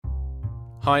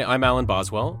Hi, I'm Alan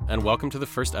Boswell, and welcome to the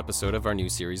first episode of our new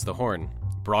series, The Horn,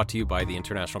 brought to you by the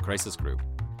International Crisis Group.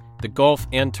 The Gulf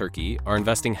and Turkey are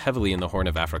investing heavily in the Horn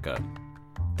of Africa.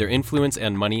 Their influence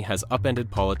and money has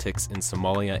upended politics in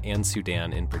Somalia and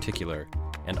Sudan in particular,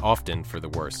 and often for the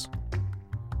worse.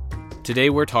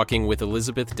 Today we're talking with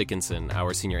Elizabeth Dickinson,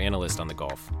 our senior analyst on the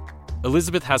Gulf.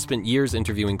 Elizabeth has spent years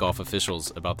interviewing Gulf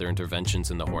officials about their interventions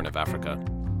in the Horn of Africa.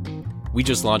 We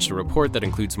just launched a report that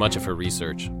includes much of her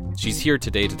research. She's here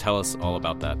today to tell us all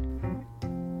about that.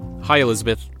 Hi,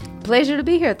 Elizabeth. Pleasure to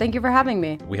be here. Thank you for having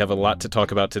me. We have a lot to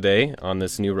talk about today on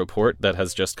this new report that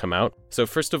has just come out. So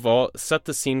first of all, set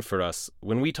the scene for us.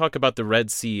 When we talk about the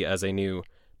Red Sea as a new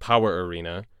power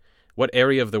arena, what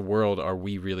area of the world are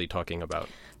we really talking about?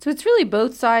 So it's really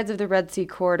both sides of the Red Sea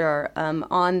corridor.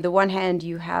 On the one hand,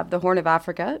 you have the Horn of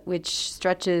Africa, which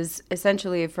stretches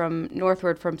essentially from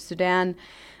northward from Sudan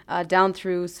down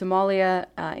through Somalia,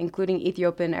 including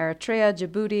Ethiopia and Eritrea,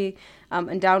 Djibouti,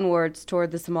 and downwards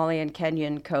toward the Somali and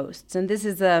Kenyan coasts. And this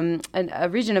is a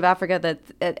region of Africa that,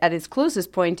 at its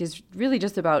closest point, is really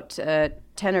just about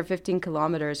 10 or 15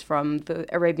 kilometers from the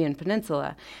Arabian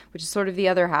Peninsula, which is sort of the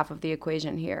other half of the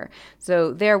equation here.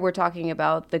 So there we're talking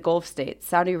about the Gulf states,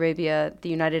 Saudi Arabia, the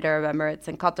United Arab Emirates,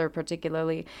 and Qatar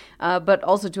particularly, but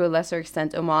also to a lesser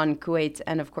extent Oman, Kuwait,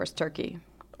 and of course Turkey.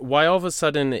 Why all of a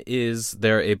sudden is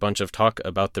there a bunch of talk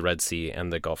about the Red Sea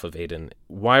and the Gulf of Aden?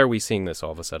 Why are we seeing this all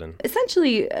of a sudden?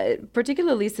 Essentially,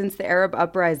 particularly since the Arab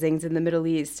uprisings in the Middle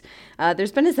East,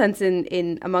 there's been a sense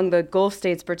in among the Gulf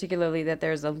states particularly that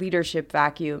there's a leadership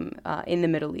vacuum in the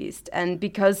Middle East. And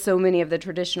because so many of the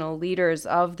traditional leaders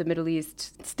of the Middle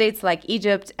East, states like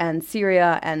Egypt and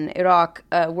Syria and Iraq,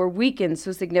 were weakened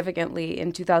so significantly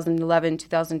in 2011,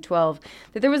 2012,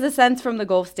 that there was a sense from the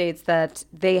Gulf states that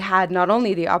they had not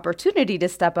only the opportunity to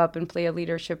step up and play a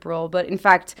leadership role, but in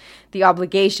fact the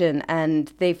obligation,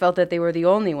 and they felt that they were the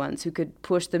only ones who could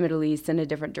push the Middle East in a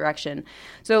different direction.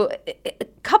 So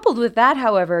coupled with that,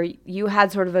 however, you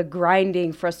had sort of a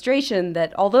grinding frustration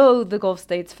that although the Gulf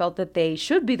states felt that they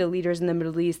should be the leaders in the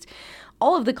Middle East,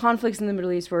 all of the conflicts in the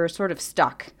Middle East were sort of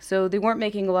stuck. So they weren't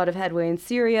making a lot of headway in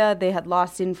Syria. They had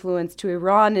lost influence to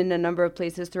Iran in a number of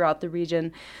places throughout the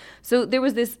region. So there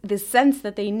was this sense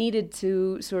that they needed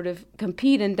to sort of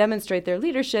compete and demonstrate their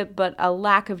leadership, but a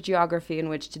lack of geography in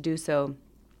which to do so.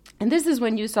 And this is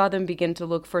when you saw them begin to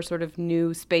look for sort of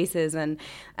new spaces and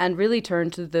really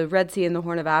turn to the Red Sea and the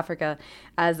Horn of Africa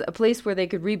as a place where they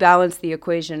could rebalance the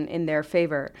equation in their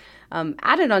favor.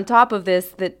 Added on top of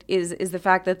this that is the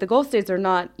fact that the Gulf states are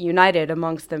not united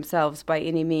amongst themselves by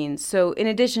any means. So in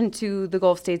addition to the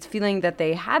Gulf states feeling that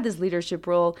they had this leadership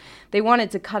role, they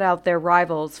wanted to cut out their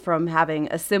rivals from having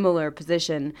a similar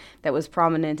position that was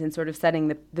prominent in sort of setting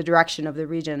the direction of the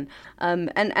region.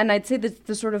 And I'd say that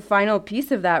the sort of final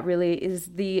piece of that really is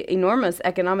the enormous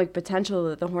economic potential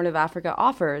that the Horn of Africa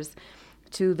offers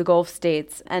to the Gulf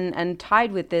states. And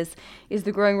tied with this is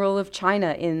the growing role of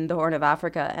China in the Horn of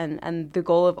Africa and the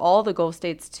goal of all the Gulf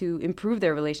states to improve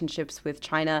their relationships with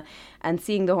China and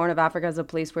seeing the Horn of Africa as a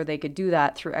place where they could do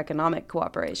that through economic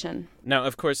cooperation. Now,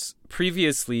 of course,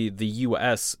 previously the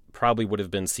U.S. probably would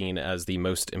have been seen as the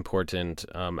most important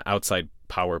outside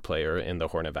power player in the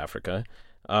Horn of Africa.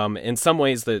 In some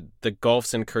ways, the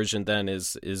Gulf's incursion then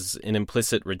is an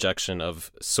implicit rejection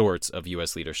of sorts of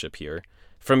U.S. leadership here.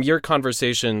 From your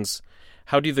conversations,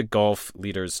 how do the Gulf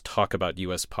leaders talk about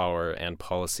U.S. power and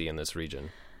policy in this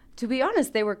region? To be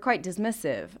honest, they were quite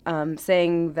dismissive,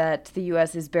 saying that the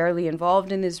U.S. is barely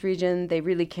involved in this region. They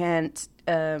really can't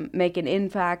make an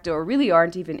impact or really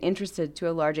aren't even interested to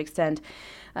a large extent.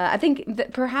 I think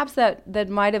that perhaps that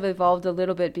might have evolved a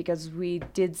little bit because we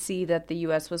did see that the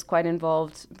U.S. was quite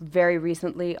involved very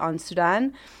recently on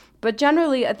Sudan. But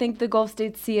generally, I think the Gulf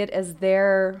states see it as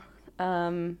their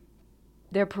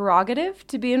prerogative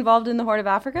to be involved in the Horn of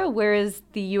Africa, whereas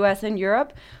the U.S. and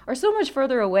Europe are so much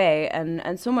further away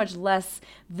and so much less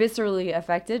viscerally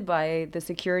affected by the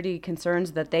security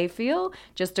concerns that they feel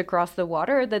just across the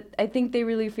water, that I think they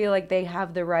really feel like they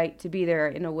have the right to be there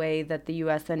in a way that the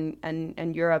U.S.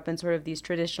 and Europe and sort of these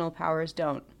traditional powers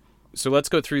don't. So let's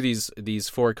go through these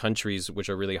four countries which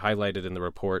are really highlighted in the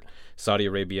report: Saudi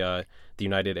Arabia, the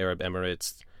United Arab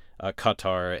Emirates,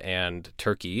 Qatar, and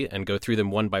Turkey, and go through them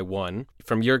one by one.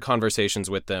 From your conversations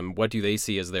with them, what do they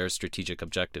see as their strategic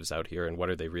objectives out here, and what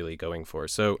are they really going for?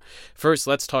 So first,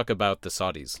 let's talk about the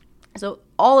Saudis. So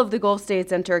all of the Gulf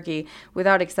states and Turkey,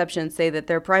 without exception, say that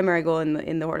their primary goal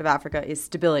in the Horn of Africa is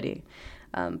stability.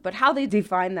 But how they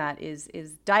define that is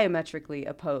diametrically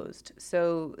opposed.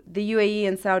 So the UAE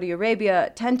and Saudi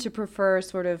Arabia tend to prefer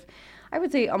sort of I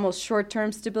would say, almost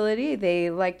short-term stability. They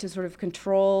like to sort of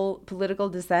control political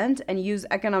dissent and use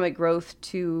economic growth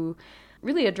to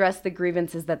really address the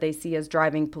grievances that they see as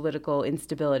driving political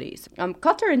instabilities.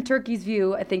 Qatar and Turkey's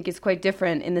view, I think, is quite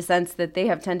different in the sense that they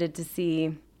have tended to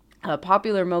see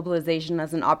popular mobilization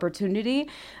as an opportunity,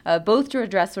 both to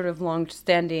address sort of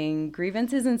long-standing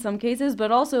grievances in some cases,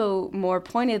 but also more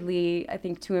pointedly, I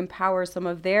think, to empower some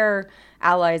of their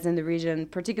allies in the region,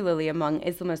 particularly among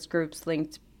Islamist groups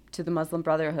linked to the Muslim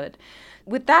Brotherhood.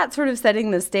 With that sort of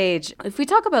setting the stage, if we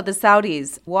talk about the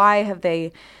Saudis, why have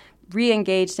they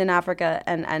re-engaged in Africa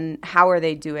and how are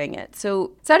they doing it?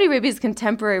 So Saudi Arabia's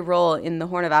contemporary role in the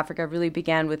Horn of Africa really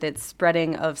began with its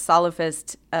spreading of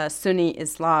Salafist Sunni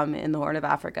Islam in the Horn of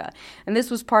Africa. And this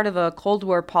was part of a Cold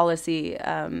War policy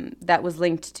that was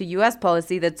linked to U.S.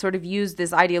 policy that sort of used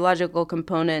this ideological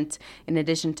component in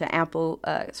addition to ample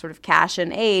sort of cash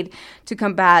and aid to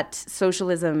combat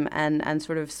socialism and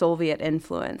sort of Soviet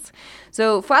influence.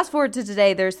 So fast forward to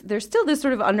today, there's still this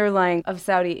sort of underlying of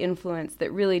Saudi influence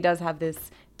that really does have this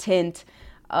tint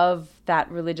of that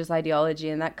religious ideology,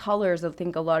 and that colors, I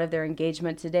think, a lot of their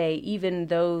engagement today, even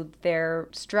though their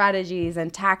strategies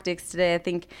and tactics today, I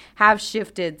think, have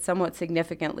shifted somewhat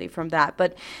significantly from that.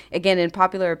 But again, in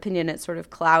popular opinion, it sort of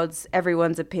clouds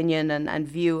everyone's opinion and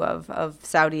view of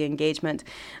Saudi engagement.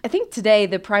 I think today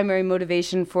the primary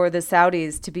motivation for the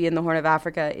Saudis to be in the Horn of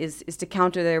Africa is to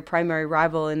counter their primary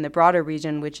rival in the broader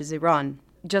region, which is Iran.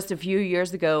 Just a few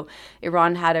years ago,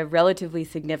 Iran had a relatively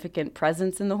significant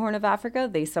presence in the Horn of Africa.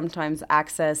 They sometimes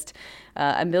accessed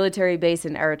a military base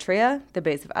in Eritrea, the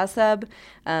base of Asab.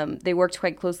 They worked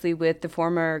quite closely with the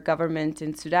former government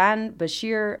in Sudan,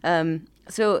 Bashir.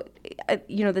 So,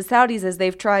 the Saudis, as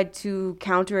they've tried to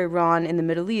counter Iran in the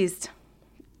Middle East,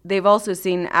 they've also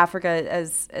seen Africa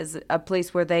as a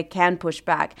place where they can push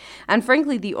back. And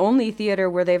frankly, the only theater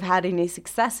where they've had any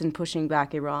success in pushing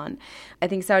back Iran. I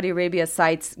think Saudi Arabia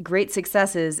cites great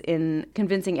successes in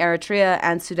convincing Eritrea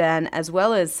and Sudan, as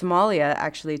well as Somalia,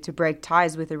 actually, to break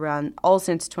ties with Iran, all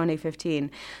since 2015.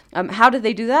 How did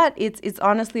they do that? It's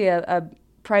honestly a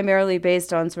primarily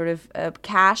based on sort of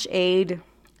cash aid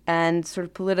and sort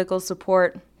of political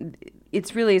support.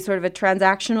 It's really sort of a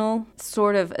transactional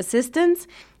sort of assistance.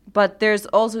 But there's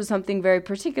also something very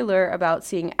particular about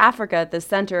seeing Africa at the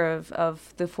center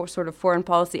of the sort of foreign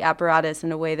policy apparatus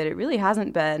in a way that it really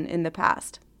hasn't been in the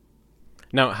past.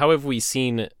 Now, how have we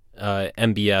seen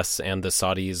MBS and the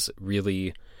Saudis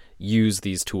really use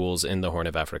these tools in the Horn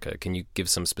of Africa? Can you give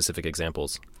some specific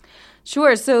examples?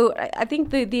 Sure. So I think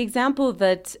the example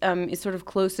that is sort of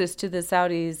closest to the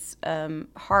Saudis'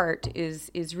 heart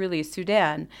is really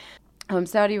Sudan.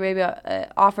 Saudi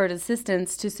Arabia offered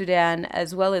assistance to Sudan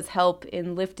as well as help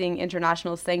in lifting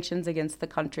international sanctions against the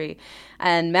country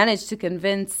and managed to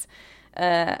convince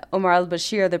Omar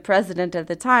al-Bashir, the president at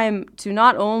the time, to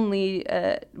not only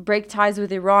break ties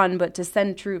with Iran, but to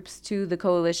send troops to the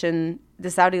coalition,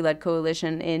 the Saudi-led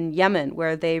coalition in Yemen,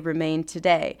 where they remain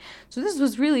today. So this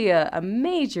was really a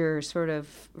major sort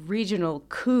of regional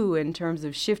coup in terms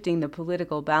of shifting the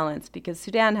political balance, because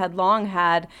Sudan had long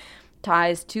had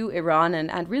ties to Iran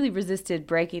and really resisted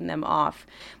breaking them off.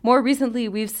 More recently,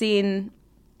 we've seen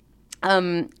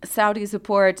Saudi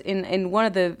support in one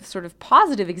of the sort of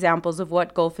positive examples of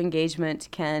what Gulf engagement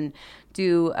can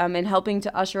do in helping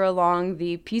to usher along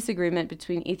the peace agreement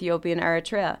between Ethiopia and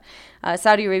Eritrea.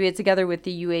 Saudi Arabia, together with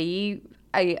the UAE,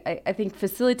 I think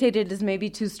facilitated is maybe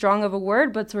too strong of a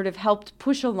word, but sort of helped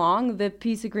push along the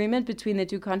peace agreement between the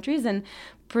two countries and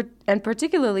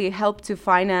particularly helped to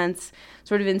finance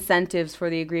sort of incentives for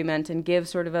the agreement and give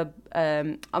sort of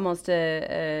almost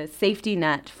a safety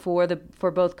net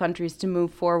for both countries to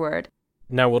move forward.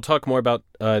 Now, we'll talk more about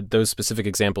those specific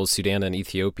examples, Sudan and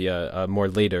Ethiopia, more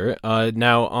later.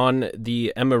 Now, on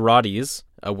the Emiratis,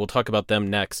 we'll talk about them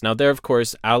next. Now, they're, of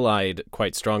course, allied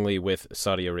quite strongly with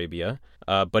Saudi Arabia,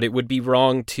 but it would be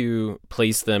wrong to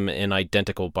place them in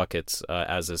identical buckets,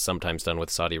 as is sometimes done with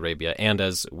Saudi Arabia, and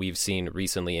as we've seen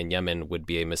recently in Yemen would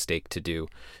be a mistake to do.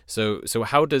 So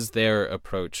how does their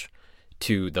approach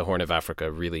to the Horn of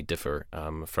Africa really differ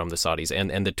from the Saudis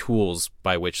and the tools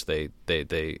by which they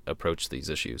approach these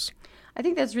issues? I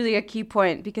think that's really a key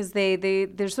point because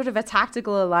there's sort of a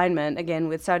tactical alignment, again,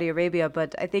 with Saudi Arabia,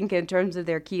 but I think in terms of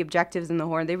their key objectives in the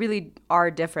Horn, they really are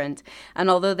different. And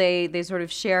although they sort of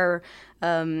share,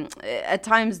 at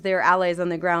times their allies on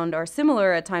the ground are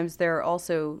similar, at times they're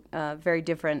also very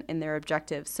different in their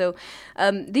objectives. So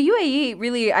the UAE,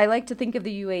 really, I like to think of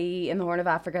the UAE in the Horn of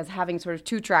Africa as having sort of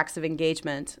two tracks of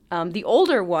engagement. The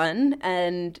older one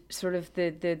and sort of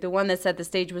the one that set the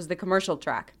stage was the commercial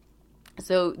track.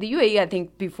 So the UAE, I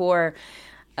think, before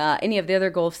any of the other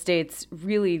Gulf states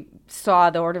really saw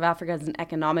the Horn of Africa as an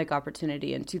economic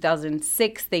opportunity. In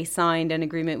 2006, they signed an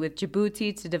agreement with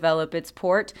Djibouti to develop its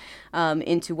port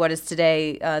into what is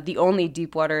today the only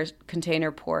deepwater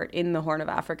container port in the Horn of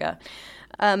Africa.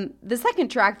 The second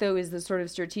track, though, is the sort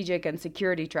of strategic and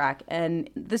security track. And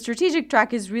the strategic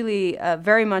track is really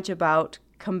very much about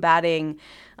combating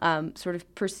sort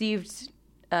of perceived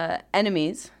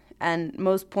enemies, and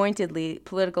most pointedly,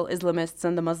 political Islamists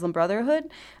and the Muslim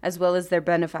Brotherhood, as well as their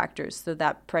benefactors. So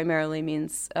that primarily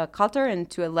means Qatar and,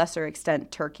 to a lesser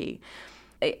extent, Turkey.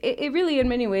 It really, in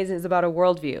many ways, is about a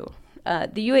worldview.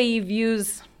 The UAE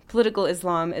views political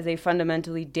Islam as a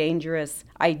fundamentally dangerous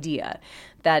idea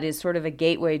that is sort of a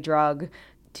gateway drug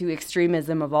to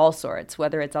extremism of all sorts,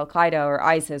 whether it's Al-Qaeda or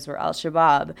ISIS or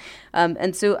Al-Shabaab.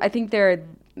 And so I think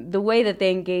the way that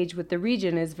they engage with the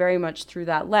region is very much through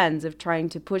that lens of trying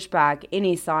to push back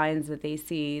any signs that they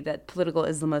see that political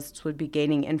Islamists would be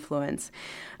gaining influence.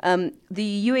 The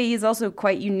UAE is also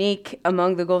quite unique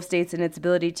among the Gulf states in its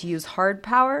ability to use hard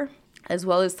power as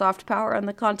well as soft power on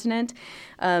the continent.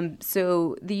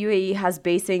 So the UAE has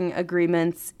basing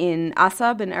agreements in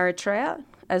Asab in Eritrea,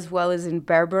 as well as in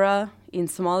Berbera in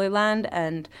Somaliland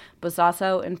and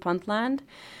Bosaso in Puntland.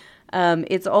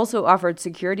 It's also offered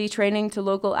security training to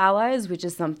local allies, which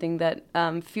is something that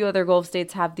few other Gulf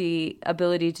states have the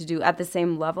ability to do at the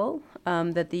same level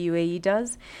that the UAE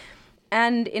does.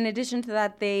 And in addition to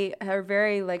that, they are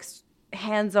very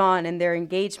hands-on in their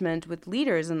engagement with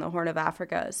leaders in the Horn of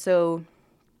Africa. So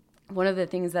one of the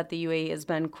things that the UAE has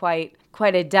been quite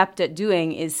adept at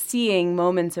doing is seeing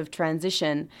moments of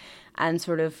transition and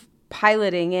sort of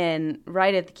piloting in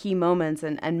right at the key moments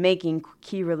and making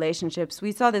key relationships.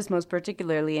 We saw this most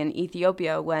particularly in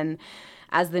Ethiopia when,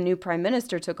 as the new prime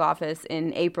minister took office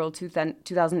in April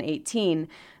 2018,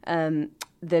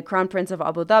 the Crown Prince of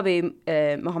Abu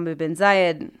Dhabi, Mohammed bin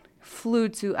Zayed, flew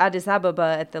to Addis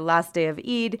Ababa at the last day of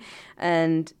Eid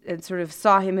and sort of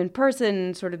saw him in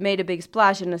person, sort of made a big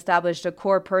splash and established a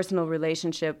core personal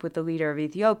relationship with the leader of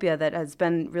Ethiopia that has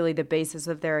been really the basis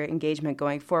of their engagement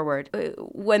going forward.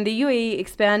 When the UAE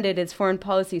expanded its foreign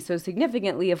policy so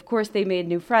significantly, of course, they made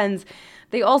new friends.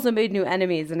 They also made new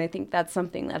enemies, and I think that's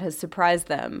something that has surprised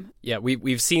them. Yeah,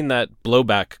 we've seen that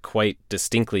blowback quite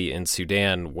distinctly in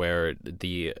Sudan, where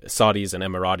the Saudis and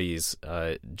Emiratis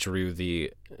drew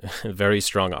the very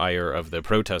strong ire of the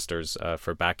protesters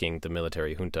for backing the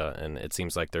military junta, and it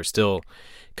seems like they're still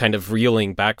kind of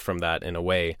reeling back from that in a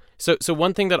way. So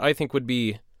one thing that I think would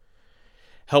be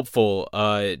helpful,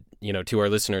 to our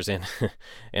listeners and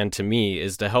and to me,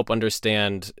 is to help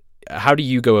understand, how do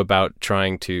you go about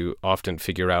trying to often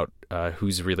figure out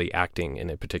who's really acting in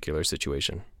a particular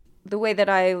situation? The way that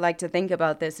I like to think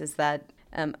about this is that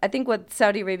I think what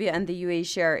Saudi Arabia and the UAE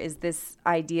share is this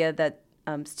idea that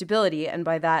stability, and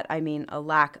by that I mean a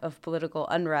lack of political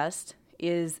unrest,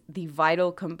 is the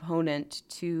vital component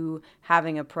to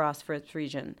having a prosperous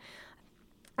region.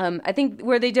 I think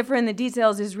where they differ in the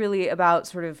details is really about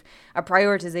sort of a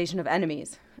prioritization of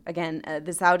enemies. Again,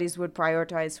 the Saudis would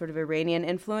prioritize sort of Iranian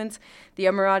influence. The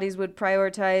Emiratis would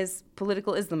prioritize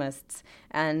political Islamists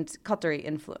and Qatari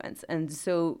influence. And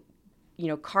so,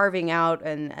 carving out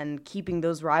and keeping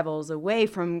those rivals away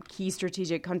from key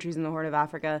strategic countries in the Horn of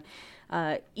Africa,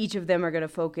 each of them are going to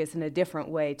focus in a different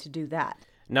way to do that.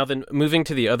 Now then, moving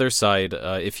to the other side,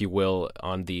 if you will,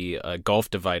 on the Gulf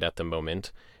divide at the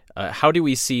moment, how do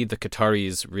we see the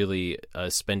Qataris really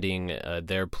spending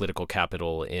their political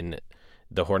capital in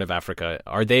the Horn of Africa?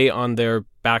 Are they on their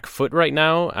back foot right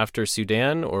now after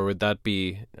Sudan, or would that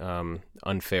be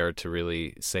unfair to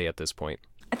really say at this point?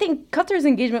 I think Qatar's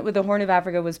engagement with the Horn of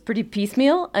Africa was pretty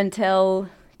piecemeal until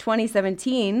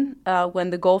 2017, when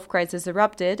the Gulf crisis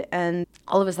erupted, and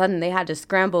all of a sudden they had to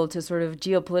scramble to sort of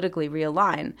geopolitically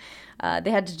realign.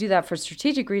 They had to do that for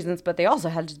strategic reasons, but they also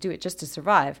had to do it just to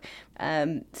survive.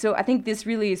 So I think this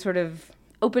really sort of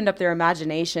opened up their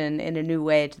imagination in a new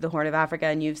way to the Horn of Africa,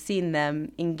 and you've seen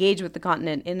them engage with the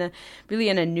continent in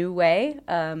a new way.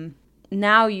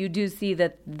 Now you do see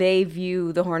that they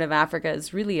view the Horn of Africa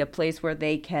as really a place where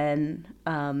they can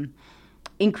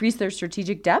increase their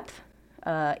strategic depth,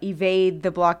 evade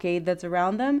the blockade that's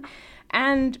around them,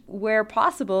 and where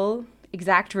possible,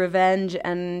 exact revenge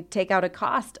and take out a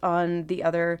cost on the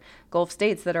other Gulf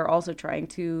states that are also trying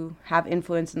to have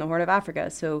influence in the Horn of Africa.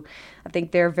 So I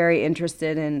think they're very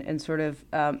interested in sort of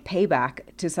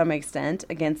payback to some extent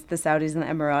against the Saudis and the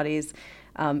Emiratis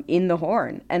in the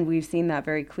Horn. And we've seen that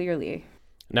very clearly.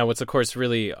 Now, what's of course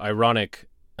really ironic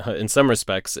in some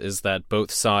respects is that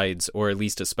both sides, or at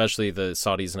least especially the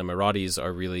Saudis and Emiratis,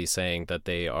 are really saying that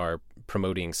they are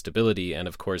promoting stability. And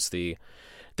of course, the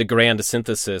grand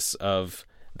synthesis of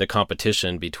the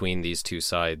competition between these two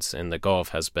sides in the Gulf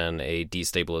has been a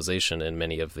destabilization in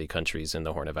many of the countries in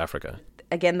the Horn of Africa.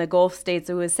 Again, the Gulf states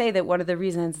always say that one of the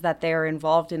reasons that they are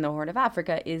involved in the Horn of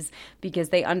Africa is because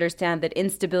they understand that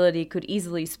instability could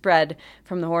easily spread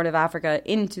from the Horn of Africa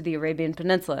into the Arabian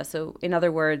Peninsula. So in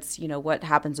other words, what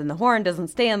happens in the Horn doesn't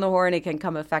stay in the Horn. It can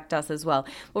come affect us as well.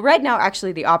 Well, right now,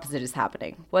 actually, the opposite is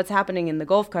happening. What's happening in the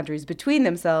Gulf countries between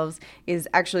themselves is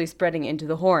actually spreading into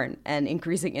the Horn and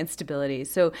increasing instability.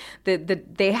 So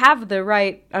they have the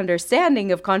right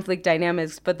understanding of conflict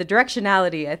dynamics, but the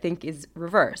directionality, I think, is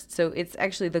reversed. So it's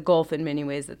actually the Gulf in many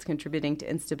ways that's contributing to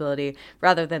instability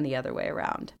rather than the other way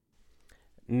around.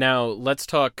 Now, let's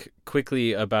talk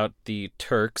quickly about the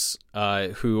Turks,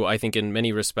 who I think in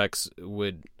many respects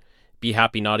would be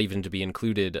happy not even to be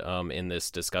included in this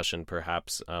discussion,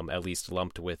 perhaps, at least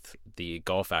lumped with the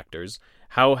Gulf actors.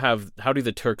 How do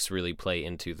the Turks really play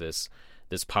into this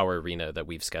power arena that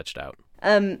we've sketched out?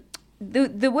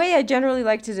 The way I generally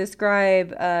like to describe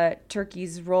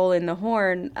Turkey's role in the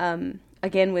Horn,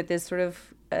 again, with this sort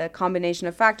of combination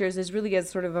of factors, is really as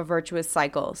sort of a virtuous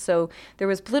cycle. So there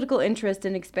was political interest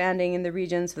in expanding in the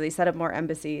region, so they set up more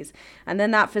embassies. And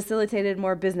then that facilitated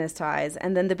more business ties.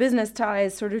 And then the business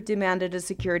ties sort of demanded a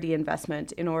security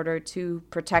investment in order to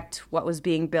protect what was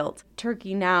being built.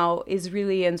 Turkey now is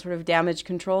really in sort of damage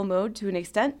control mode to an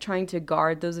extent, trying to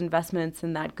guard those investments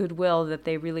and that goodwill that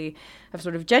they really have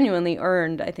sort of genuinely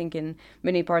earned, I think, in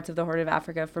many parts of the Horn of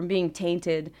Africa from being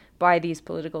tainted by these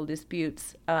political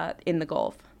disputes in the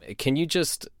Gulf. Can you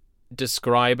just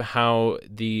describe how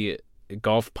the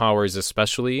Gulf powers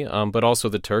especially, but also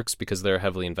the Turks, because they're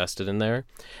heavily invested in there,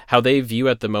 how they view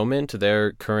at the moment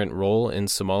their current role in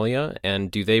Somalia,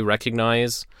 and do they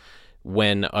recognize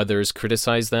when others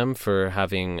criticize them for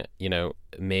having,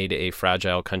 made a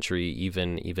fragile country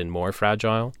even more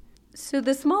fragile? So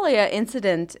the Somalia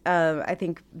incident, I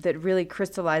think, that really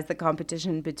crystallized the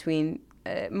competition between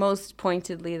most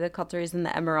pointedly the Qataris and the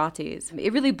Emiratis.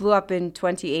 It really blew up in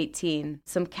 2018.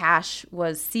 Some cash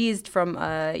was seized from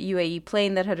a UAE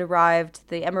plane that had arrived.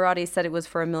 The Emiratis said it was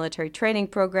for a military training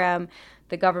program.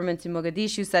 The government in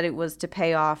Mogadishu said it was to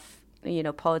pay off,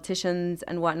 politicians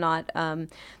and whatnot.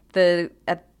 The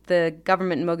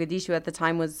government in Mogadishu at the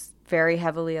time was very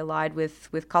heavily allied with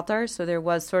Qatar, so there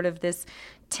was sort of this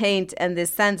taint and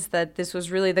this sense that this was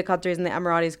really the Qataris and the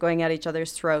Emiratis going at each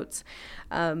other's throats.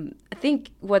 I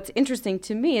think what's interesting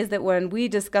to me is that when we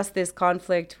discuss this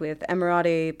conflict with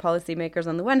Emirati policymakers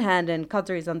on the one hand and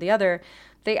Qataris on the other,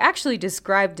 they actually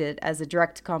described it as a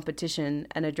direct competition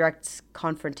and a direct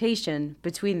confrontation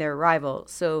between their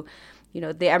rivals. So,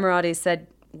 the Emiratis said,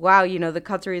 wow, the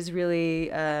Qataris really,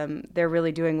 they're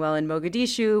really doing well in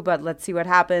Mogadishu, but let's see what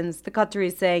happens. The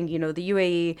Qataris saying, the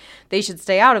UAE, they should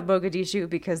stay out of Mogadishu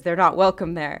because they're not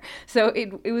welcome there. So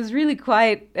it was really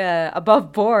quite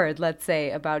above board, let's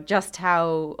say, about just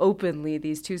how openly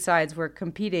these two sides were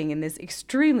competing in this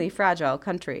extremely fragile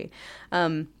country.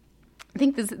 I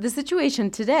think the situation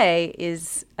today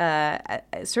is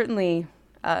certainly,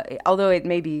 although it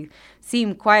maybe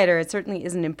seem quieter, it certainly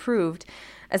isn't improved.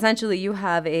 Essentially, you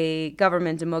have a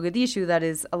government in Mogadishu that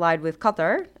is allied with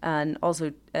Qatar and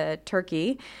also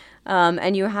Turkey.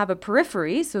 And you have a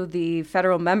periphery, so the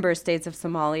federal member states of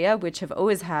Somalia, which have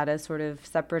always had a sort of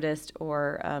separatist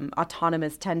or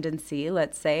autonomous tendency,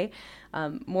 let's say,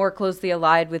 more closely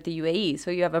allied with the UAE. So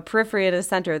you have a periphery and a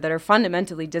center that are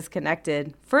fundamentally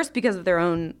disconnected, first because of their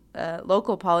own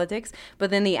local politics,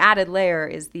 but then the added layer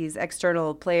is these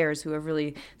external players who have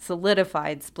really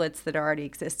solidified splits that already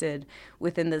existed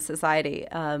within the society.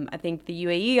 I think the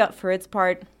UAE, for its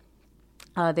part,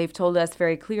 they've told us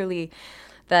very clearly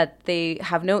that they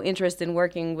have no interest in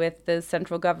working with the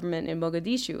central government in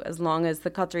Mogadishu as long as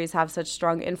the Qataris have such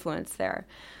strong influence there.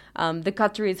 The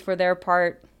Qataris, for their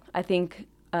part, I think,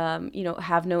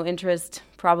 have no interest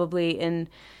probably in,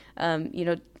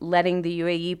 letting the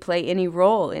UAE play any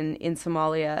role in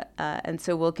Somalia, and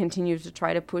so will continue to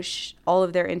try to push all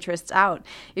of their interests out.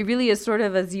 It really is sort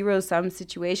of a zero-sum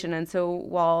situation, and so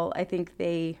while I think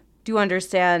they do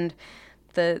understand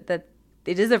that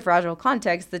it is a fragile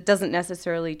context, that doesn't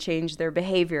necessarily change their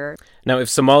behavior. Now, if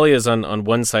Somalia is on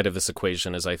one side of this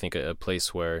equation, is I think a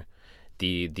place where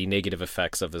the negative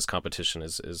effects of this competition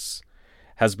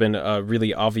has been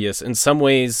really obvious. In some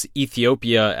ways,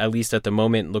 Ethiopia, at least at the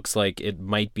moment, looks like it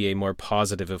might be a more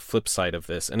positive flip side of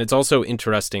this. And it's also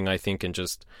interesting, I think,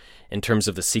 in terms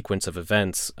of the sequence of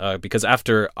events, because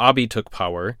after Abiy took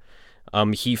power,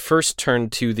 he first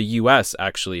turned to the U.S.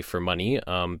 actually for money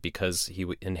because he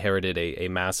inherited a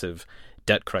massive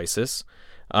debt crisis.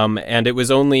 And it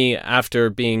was only after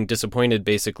being disappointed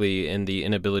basically in the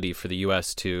inability for the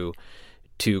U.S. to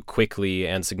to quickly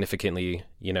and significantly,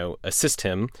 assist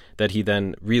him, that he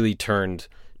then really turned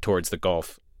towards the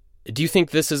Gulf. Do you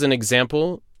think this is an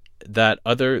example that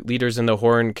other leaders in the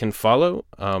Horn can follow?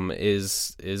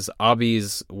 Is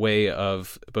Abiy's way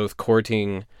of both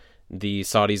courting the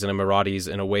Saudis and Emiratis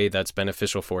in a way that's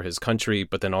beneficial for his country,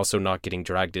 but then also not getting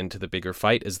dragged into the bigger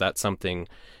fight? Is that something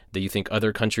that you think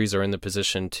other countries are in the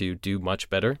position to do much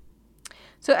better?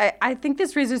 So I think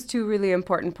this raises two really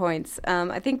important points.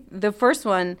 I think the first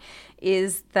one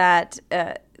is that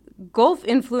Gulf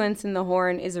influence in the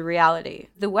Horn is a reality.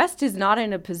 The West is not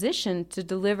in a position to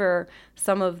deliver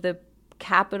some of the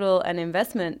capital and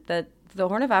investment that the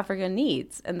Horn of Africa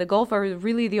needs. And the Gulf are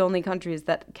really the only countries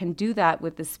that can do that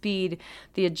with the speed,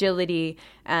 the agility,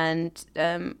 and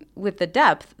with the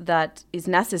depth that is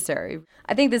necessary.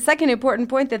 I think the second important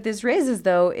point that this raises,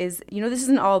 though, is, this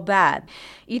isn't all bad.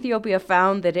 Ethiopia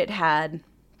found that it had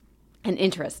an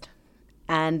interest.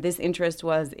 And this interest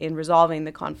was in resolving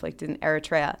the conflict in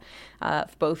Eritrea,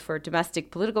 both for domestic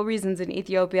political reasons in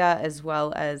Ethiopia as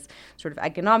well as sort of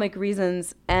economic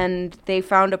reasons. And they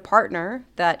found a partner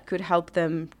that could help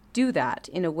them do that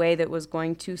in a way that was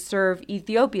going to serve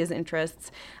Ethiopia's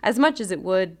interests as much as it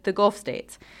would the Gulf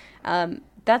states.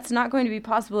 That's not going to be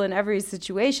possible in every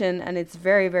situation, and it's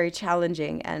very, very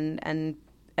challenging. And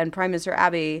Prime Minister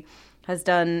Abiy has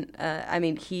done,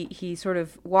 he sort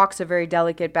of walks a very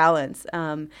delicate balance.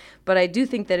 But I do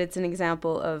think that it's an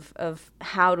example of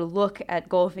how to look at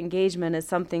Gulf engagement as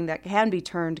something that can be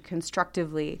turned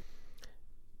constructively.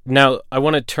 Now, I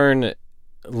want to turn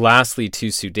lastly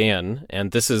to Sudan,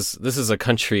 and this is a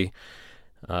country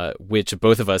which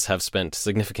both of us have spent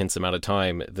significant amount of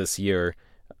time this year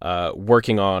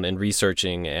working on and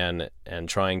researching and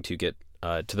trying to get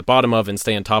to the bottom of and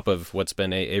stay on top of what's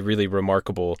been a really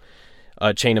remarkable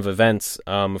chain of events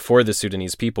for the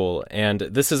Sudanese people. And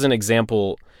this is an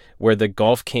example where the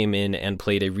Gulf came in and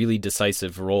played a really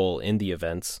decisive role in the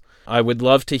events. I would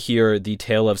love to hear the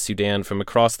tale of Sudan from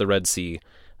across the Red Sea,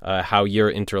 how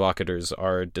your interlocutors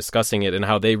are discussing it and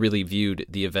how they really viewed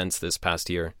the events this past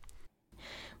year.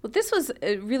 Well, this was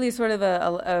really sort of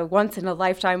a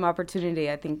once-in-a-lifetime opportunity,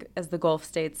 I think, as the Gulf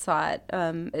states saw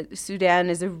it.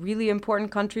 Sudan is a really important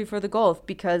country for the Gulf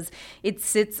because it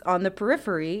sits on the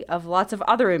periphery of lots of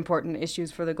other important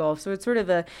issues for the Gulf. So it's sort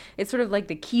of like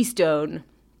the keystone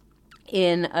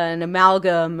in an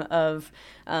amalgam of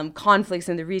conflicts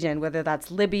in the region, whether that's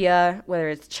Libya, whether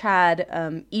it's Chad,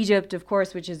 Egypt, of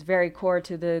course, which is very core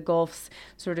to the Gulf's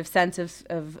sort of sense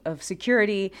of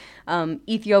security,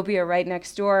 Ethiopia right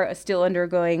next door, still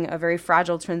undergoing a very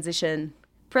fragile transition.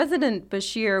 President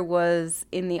Bashir was,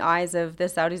 in the eyes of the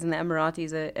Saudis and the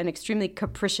Emiratis, an extremely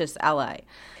capricious ally.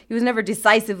 He was never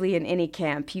decisively in any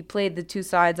camp. He played the two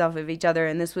sides off of each other,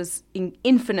 and this was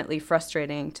infinitely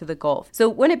frustrating to the Gulf. So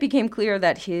when it became clear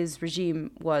that his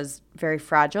regime was very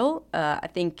fragile, I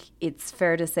think it's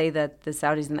fair to say that the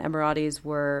Saudis and the Emiratis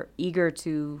were eager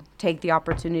to take the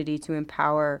opportunity to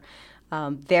empower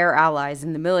their allies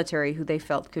in the military who they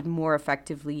felt could more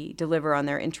effectively deliver on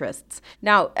their interests.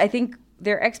 Now, I think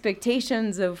their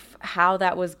expectations of how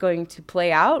that was going to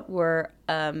play out were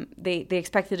they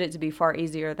expected it to be far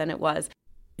easier than it was.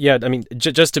 Yeah, I mean,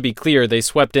 just to be clear, they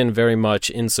swept in very much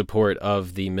in support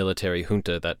of the military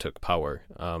junta that took power.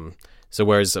 So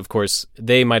whereas, of course,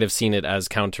 they might have seen it as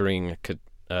countering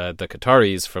the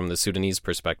Qataris from the Sudanese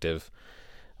perspective,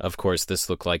 of course, this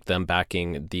looked like them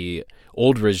backing the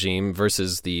old regime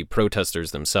versus the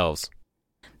protesters themselves.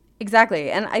 Exactly.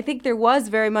 And I think there was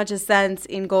very much a sense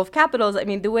in Gulf capitals. I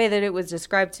mean, the way that it was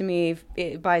described to me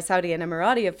by Saudi and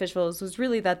Emirati officials was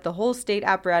really that the whole state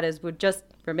apparatus would just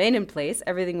remain in place.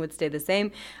 Everything would stay the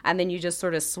same. And then you just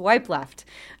sort of swipe left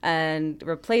and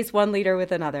replace one leader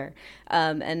with another.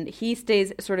 And he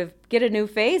stays sort of get a new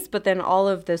face, but then all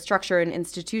of the structure and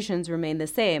institutions remain the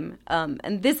same.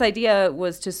 And this idea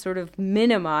was to sort of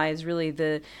minimize really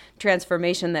the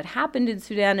transformation that happened in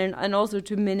Sudan and also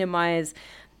to minimize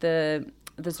the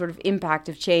sort of impact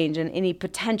of change and any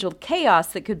potential chaos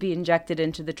that could be injected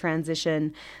into the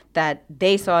transition that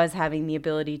they saw as having the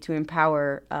ability to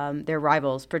empower their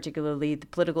rivals, particularly the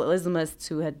political Islamists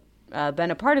who had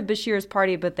been a part of Bashir's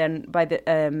party, but then by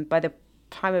the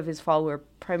time of his fall were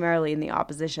primarily in the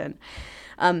opposition.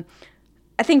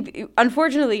 I think,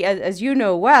 unfortunately, as you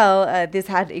know well, this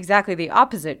had exactly the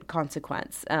opposite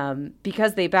consequence.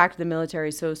 Because they backed the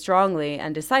military so strongly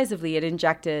and decisively, it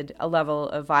injected a level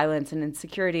of violence and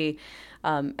insecurity,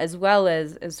 as well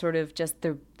as sort of just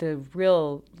the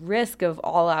real risk of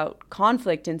all-out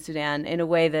conflict in Sudan in a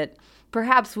way that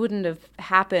perhaps wouldn't have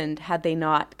happened had they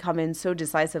not come in so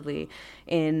decisively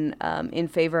in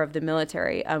favor of the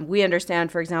military. We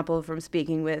understand, for example, from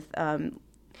speaking with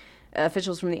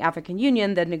officials from the African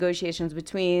Union that negotiations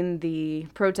between the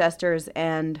protesters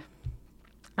and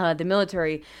the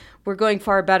military were going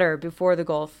far better before the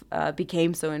Gulf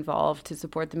became so involved to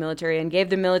support the military, and gave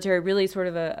the military really sort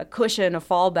of a cushion, a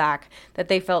fallback that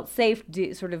they felt safe,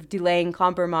 sort of delaying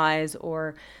compromise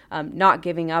or not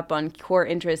giving up on core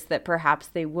interests that perhaps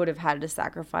they would have had to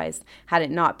sacrifice had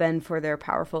it not been for their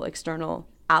powerful external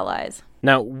allies.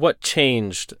 Now, what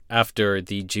changed after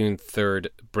the June 3rd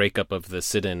breakup of the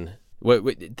sit-in?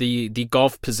 The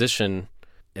Gulf position,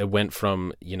 it went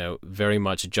from, very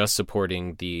much just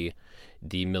supporting the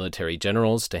military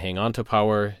generals to hang on to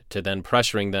power, to then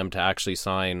pressuring them to actually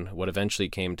sign what eventually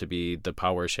came to be the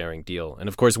power sharing deal. And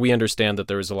of course, we understand that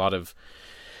there was a lot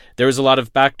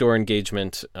of backdoor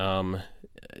engagement,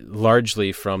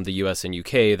 largely from the US and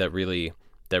UK, that really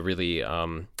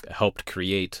helped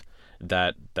create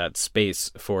that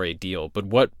space for a deal.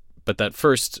 But that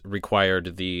first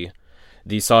required the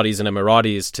Saudis and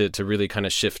Emiratis to really kind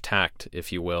of shift tact,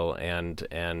 if you will,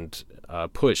 and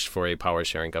push for a power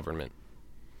sharing government.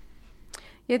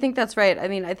 Yeah, I think that's right. I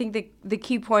mean, I think the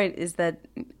key point is that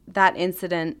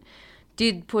incident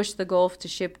did push the Gulf to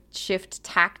shift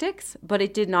tactics, but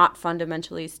it did not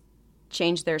fundamentally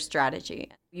change their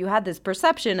strategy. You had this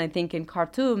perception, I think, in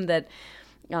Khartoum that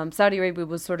Saudi Arabia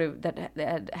was sort of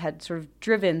had sort of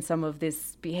driven some of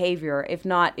this behavior, if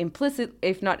not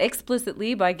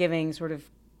explicitly by giving sort of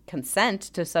consent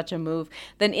to such a move,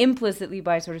 then implicitly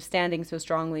by sort of standing so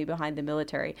strongly behind the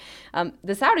military.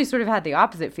 The Saudis sort of had the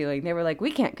opposite feeling. They were like,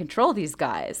 we can't control these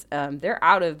guys.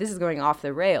 This is going off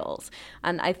the rails.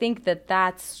 And I think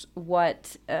that's one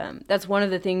of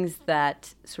the things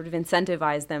that sort of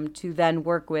incentivized them to then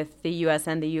work with the US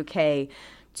and the UK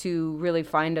to really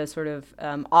find a sort of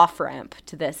off-ramp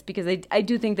to this, because I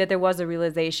do think that there was a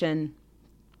realization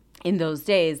in those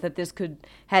days that this could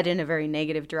head in a very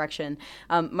negative direction.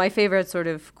 My favorite sort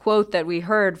of quote that we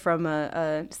heard from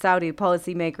a Saudi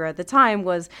policymaker at the time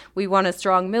was, "We want a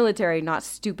strong military, not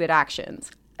stupid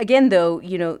actions." Again, though,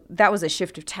 that was a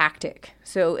shift of tactic.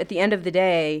 So at the end of the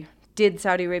day, did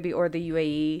Saudi Arabia or the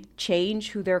UAE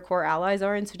change who their core allies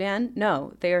are in Sudan?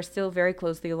 No, they are still very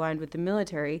closely aligned with the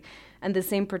military and the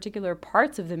same particular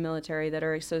parts of the military that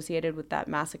are associated with that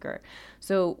massacre.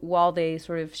 So while they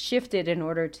sort of shifted in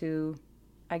order to,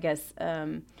 I guess,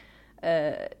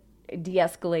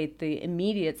 de-escalate the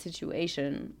immediate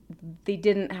situation, they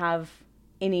didn't have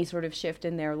any sort of shift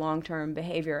in their long-term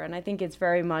behavior. And I think it's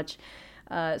very much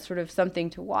sort of something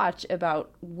to watch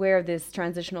about where this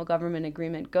transitional government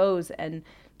agreement goes and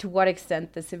to what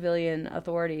extent the civilian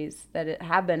authorities that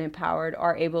have been empowered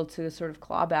are able to sort of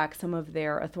claw back some of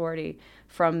their authority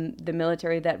from the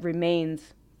military that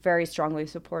remains very strongly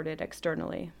supported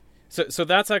externally. So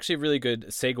that's actually a really good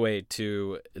segue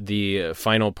to the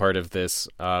final part of this,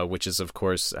 which is, of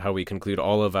course, how we conclude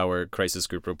all of our crisis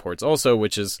group reports also,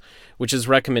 which is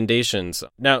recommendations.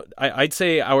 Now, I'd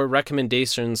say our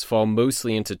recommendations fall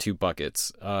mostly into two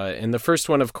buckets. And the first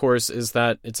one, of course, is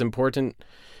that it's important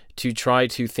to try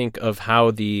to think of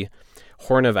how the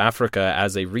Horn of Africa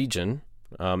as a region,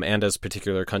 and as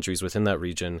particular countries within that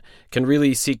region, can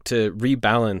really seek to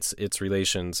rebalance its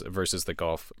relations versus the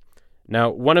Gulf. Now,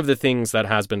 one of the things that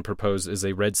has been proposed is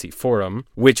a Red Sea Forum,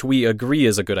 which we agree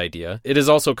is a good idea. It is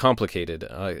also complicated.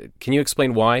 Can you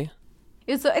explain why?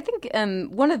 Yeah, so I think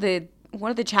one of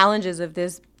the challenges of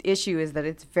this issue is that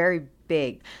it's very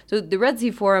big. So the Red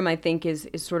Sea Forum, I think, is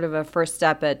sort of a first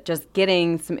step at just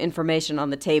getting some information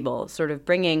on the table, sort of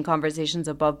bringing conversations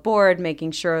above board,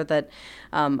 making sure that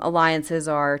alliances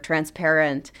are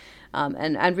transparent,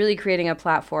 and really creating a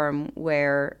platform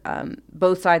where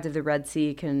both sides of the Red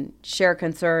Sea can share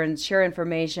concerns, share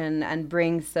information, and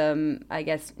bring some, I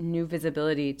guess, new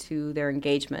visibility to their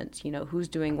engagement. Who's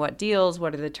doing what deals,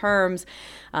 what are the terms,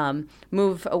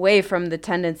 move away from the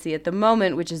tendency at the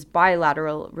moment, which is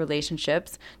bilateral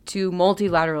relationships, to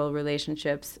multilateral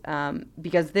relationships,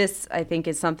 because this, I think,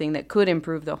 is something that could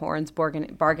improve the Horn's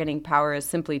bargaining power, is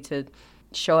simply to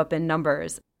show up in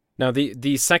numbers. Now,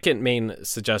 the second main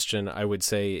suggestion, I would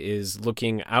say, is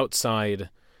looking outside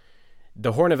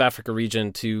the Horn of Africa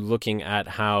region to looking at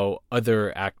how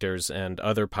other actors and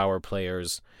other power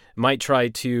players might try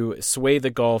to sway the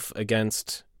Gulf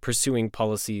against pursuing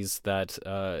policies that,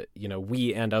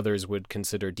 we and others would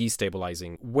consider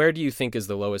destabilizing. Where do you think is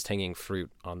the lowest hanging fruit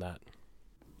on that?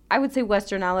 I would say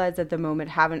Western allies at the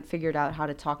moment haven't figured out how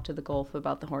to talk to the Gulf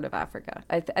about the Horn of Africa.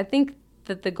 I think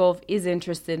that the Gulf is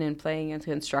interested in playing a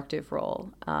constructive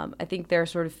role. I think they're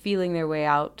sort of feeling their way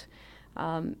out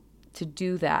to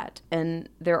do that. And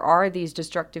there are these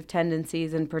destructive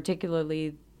tendencies, and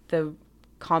particularly the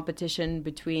competition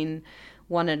between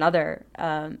one another.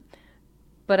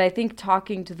 But I think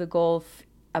talking to the Gulf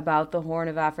about the Horn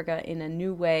of Africa in a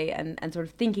new way and sort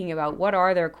of thinking about what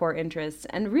are their core interests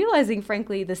and realizing,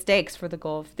 frankly, the stakes for the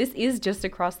Gulf. This is just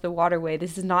across the waterway.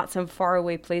 This is not some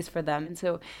faraway place for them. And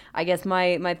so I guess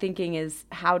my thinking is,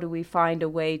 how do we find a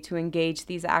way to engage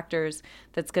these actors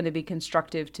that's going to be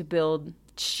constructive to build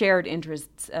shared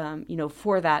interests,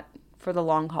 for the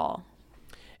long haul?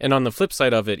 And on the flip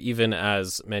side of it, even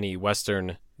as many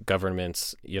Western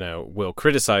governments, will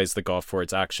criticize the Gulf for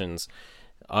its actions,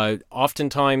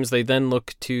 oftentimes they then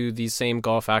look to these same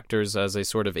Gulf actors as a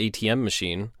sort of ATM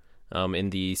machine. In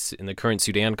the current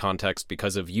Sudan context,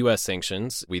 because of U.S.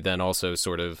 sanctions, we then also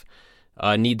sort of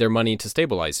need their money to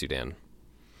stabilize Sudan.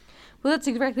 Well, that's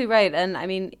exactly right. And I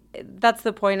mean, that's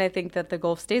the point I think that the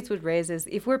Gulf states would raise is,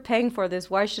 if we're paying for this,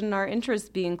 why shouldn't our interests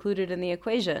be included in the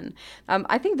equation?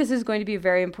 I think this is going to be a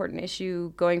very important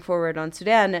issue going forward on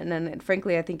Sudan. And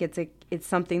frankly, I think it's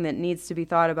something that needs to be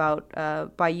thought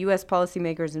about by U.S.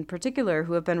 policymakers in particular,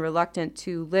 who have been reluctant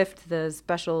to lift the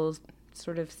special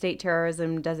sort of state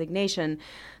terrorism designation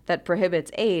that prohibits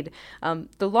aid.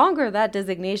 The longer that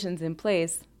designation's in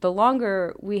place, the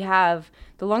longer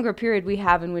period we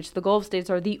have in which the Gulf states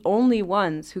are the only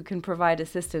ones who can provide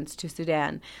assistance to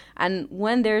Sudan. And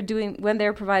when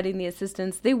they're providing the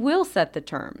assistance, they will set the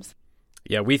terms.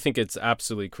 Yeah, we think it's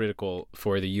absolutely critical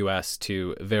for the U.S.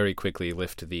 to very quickly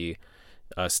lift the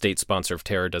state sponsor of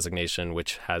terror designation,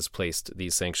 which has placed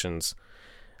these sanctions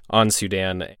on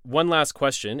Sudan. One last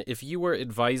question. If you were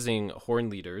advising Horn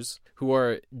leaders who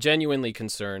are genuinely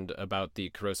concerned about the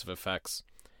corrosive effects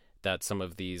that some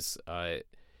of these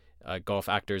Gulf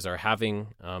actors are having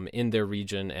in their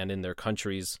region and in their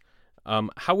countries,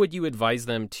 how would you advise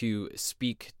them to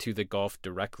speak to the Gulf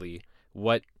directly?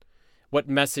 What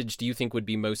message do you think would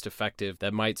be most effective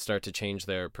that might start to change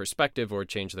their perspective or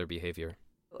change their behavior?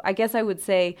 I guess I would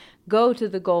say, go to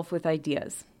the Gulf with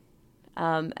ideas.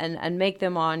 And make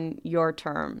them on your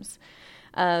terms.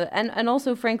 And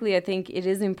also, frankly, I think it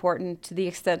is important, to the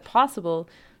extent possible,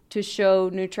 to show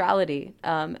neutrality.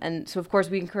 And so, of course,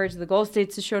 we encourage the Gulf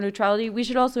states to show neutrality. We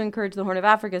should also encourage the Horn of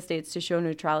Africa states to show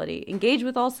neutrality. Engage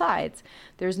with all sides.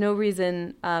 There's no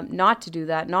reason not to do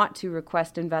that, not to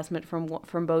request investment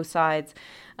from both sides,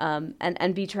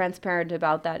 and be transparent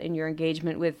about that in your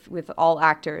engagement with all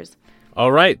actors.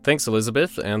 All right. Thanks,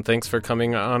 Elizabeth, and thanks for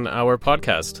coming on our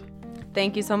podcast.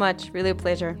 Thank you so much. Really a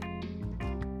pleasure.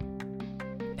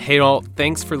 Hey all,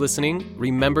 thanks for listening.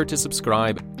 Remember to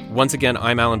subscribe. Once again,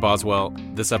 I'm Alan Boswell.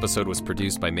 This episode was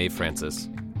produced by Maeve Francis.